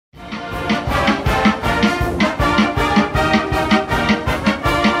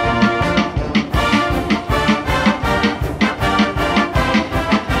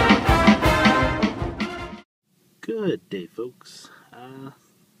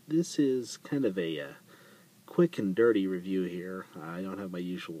This is kind of a quick and dirty review here. I don't have my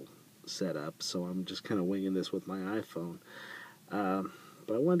usual setup, so I'm just kind of winging this with my iPhone.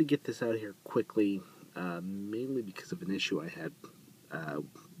 But I wanted to get this out here quickly, mainly because of an issue I had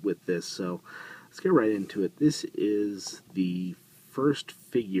with this. So let's get right into it. This is the first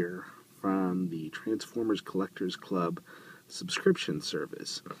figure from the Transformers Collectors Club subscription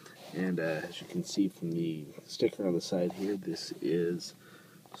service. And as you can see from the sticker on the side here, this is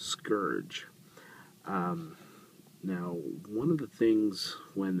Scourge. Now, one of the things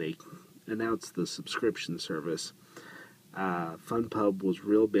when they announced the subscription service, FunPub was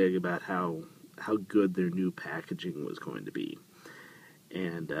real big about how good their new packaging was going to be.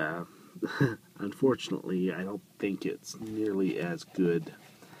 And unfortunately, I don't think it's nearly as good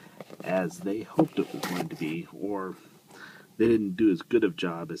as they hoped it was going to be, or they didn't do as good of a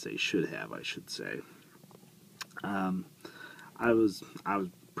job as they should have, I should say. I was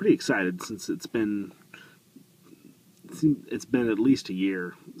pretty excited since it's been at least a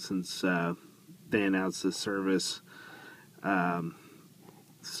year since they announced this service.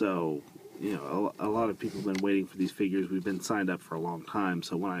 So you know, a lot of people have been waiting for these figures. We've been signed up for a long time.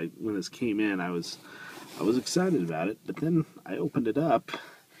 So when this came in, I was excited about it. But then I opened it up,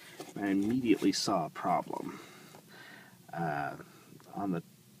 and I immediately saw a problem. On the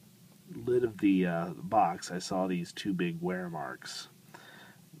lid of the box, I saw these two big wear marks,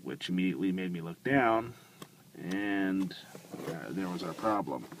 which immediately made me look down, and there was our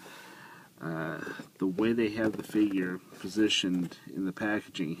problem. The way they have the figure positioned in the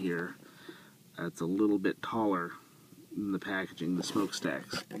packaging here, it's a little bit taller than the packaging, the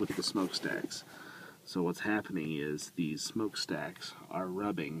smokestacks, with the smokestacks. So what's happening is these smokestacks are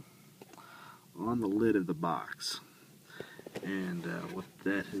rubbing on the lid of the box. And what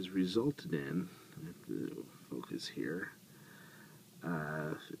that has resulted in, I have to focus here,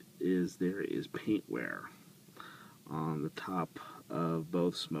 is there is paint wear on the top of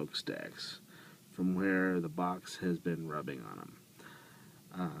both smokestacks from where the box has been rubbing on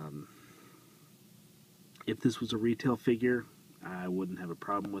them. If this was a retail figure, I wouldn't have a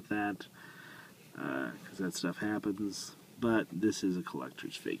problem with that, because that stuff happens, but this is a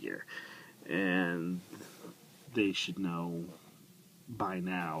collector's figure, and they should know by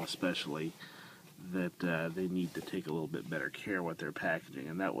now, especially, that they need to take a little bit better care with their packaging.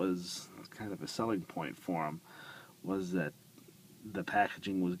 And that was kind of a selling point for them, was that the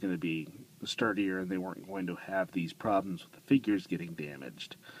packaging was going to be sturdier and they weren't going to have these problems with the figures getting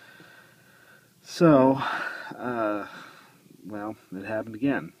damaged. So, well, it happened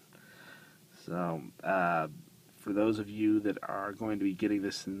again. So, for those of you that are going to be getting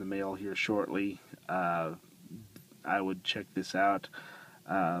this in the mail here shortly, I would check this out.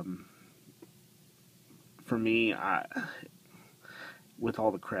 For me, with all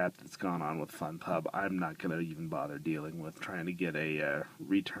the crap that's gone on with FunPub, I'm not going to even bother dealing with trying to get a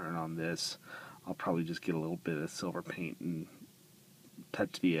return on this. I'll probably just get a little bit of silver paint and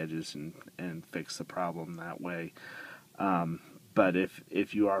touch the edges and fix the problem that way. But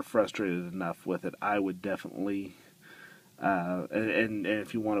if you are frustrated enough with it, I would definitely, and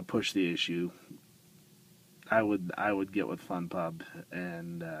if you want to push the issue, I would get with FunPub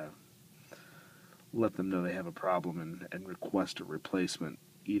and let them know they have a problem and request a replacement,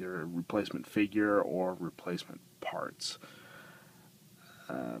 either a replacement figure or replacement parts.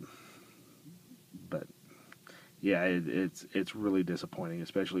 But yeah, it's really disappointing,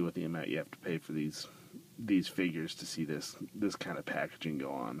 especially with the amount you have to pay for these figures to see this kind of packaging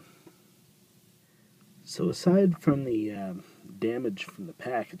go on. So aside from the damage from the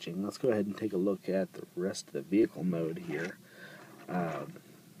packaging, let's go ahead and take a look at the rest of the vehicle mode here.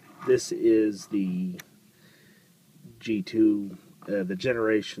 This is the G2, the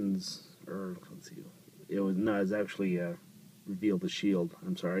Generations, or let's see, it's actually Reveal the Shield,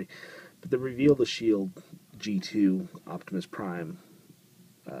 I'm sorry, but the Reveal the Shield G2 Optimus Prime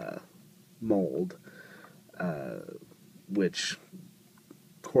mold, which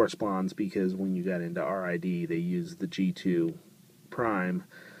corresponds because when you got into RID, they used the G2 Prime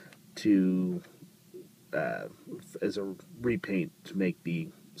to as a repaint to make the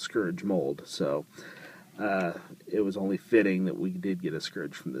Scourge mold. So it was only fitting that we did get a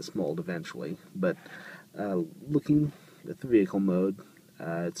Scourge from this mold eventually. But looking at the vehicle mode,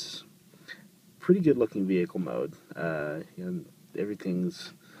 it's pretty good looking vehicle mode. And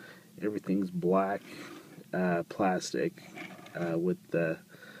everything's black plastic with the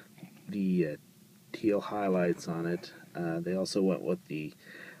teal highlights on it. They also went with the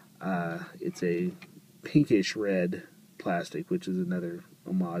it's a pinkish red plastic, which is another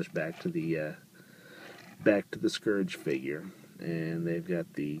homage back to the Scourge figure. and they've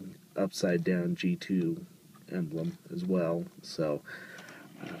got the upside down G2 emblem as well. So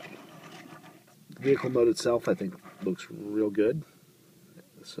the vehicle mode itself, I think, looks real good.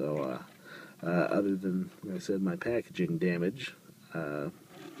 So other than, like I said, my packaging damage, I'm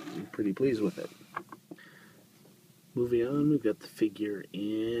pretty pleased with it. Moving on, we've got the figure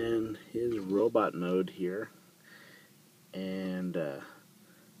in his robot mode here, and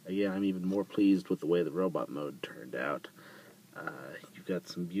again, I'm even more pleased with the way the robot mode turned out. You've got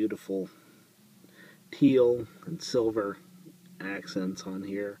some beautiful teal and silver accents on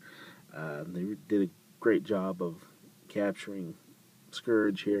here. They did a great job of capturing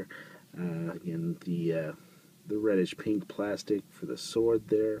Scourge here. Again, the reddish pink plastic for the sword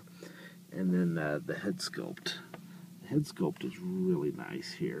there, and then the head sculpt. The head sculpt is really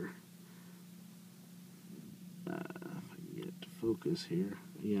nice here. If I can get it to focus here.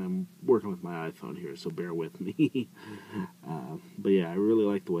 Yeah, I'm working with my iPhone here, so bear with me. But yeah, I really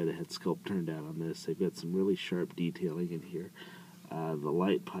like the way the head sculpt turned out on this. They've got some really sharp detailing in here. The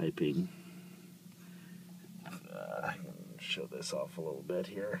light piping. I can show this off a little bit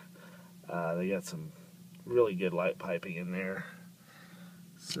here. They got some really good light piping in there.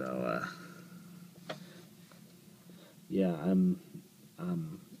 So yeah, I'm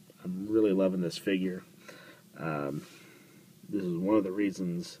really loving this figure. This is one of the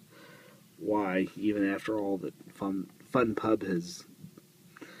reasons why, even after all that Fun Pub has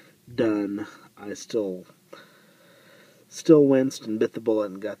done, I still winced and bit the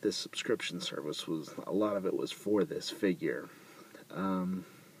bullet and got this subscription service. A lot of it was for this figure.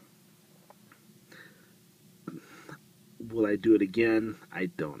 Will I do it again? I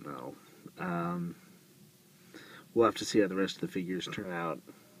don't know. We'll have to see how the rest of the figures turn out.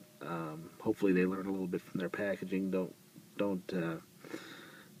 Hopefully they learn a little bit from their packaging. Don't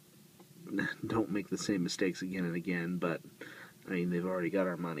make the same mistakes again and again. But I mean, they've already got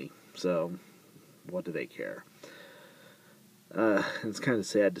our money, so what do they care? It's kind of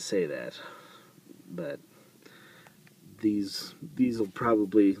sad to say that, but these will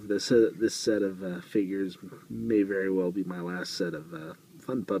probably, this set of figures may very well be my last set of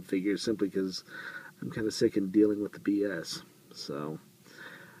Fun Pub figures, simply because I'm kind of sick of dealing with the BS. So,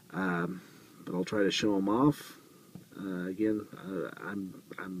 but I'll try to show them off. Again,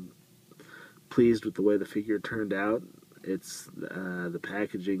 I'm pleased with the way the figure turned out. It's the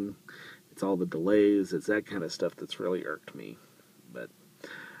packaging, it's all the delays, it's that kind of stuff that's really irked me. But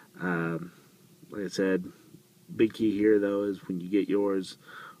like I said, big key here though is when you get yours,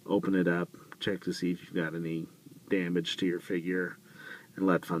 open it up, check to see if you've got any damage to your figure, and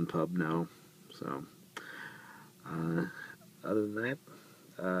let Fun Pub know. So other than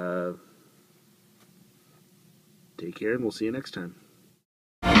that, take care and we'll see you next time.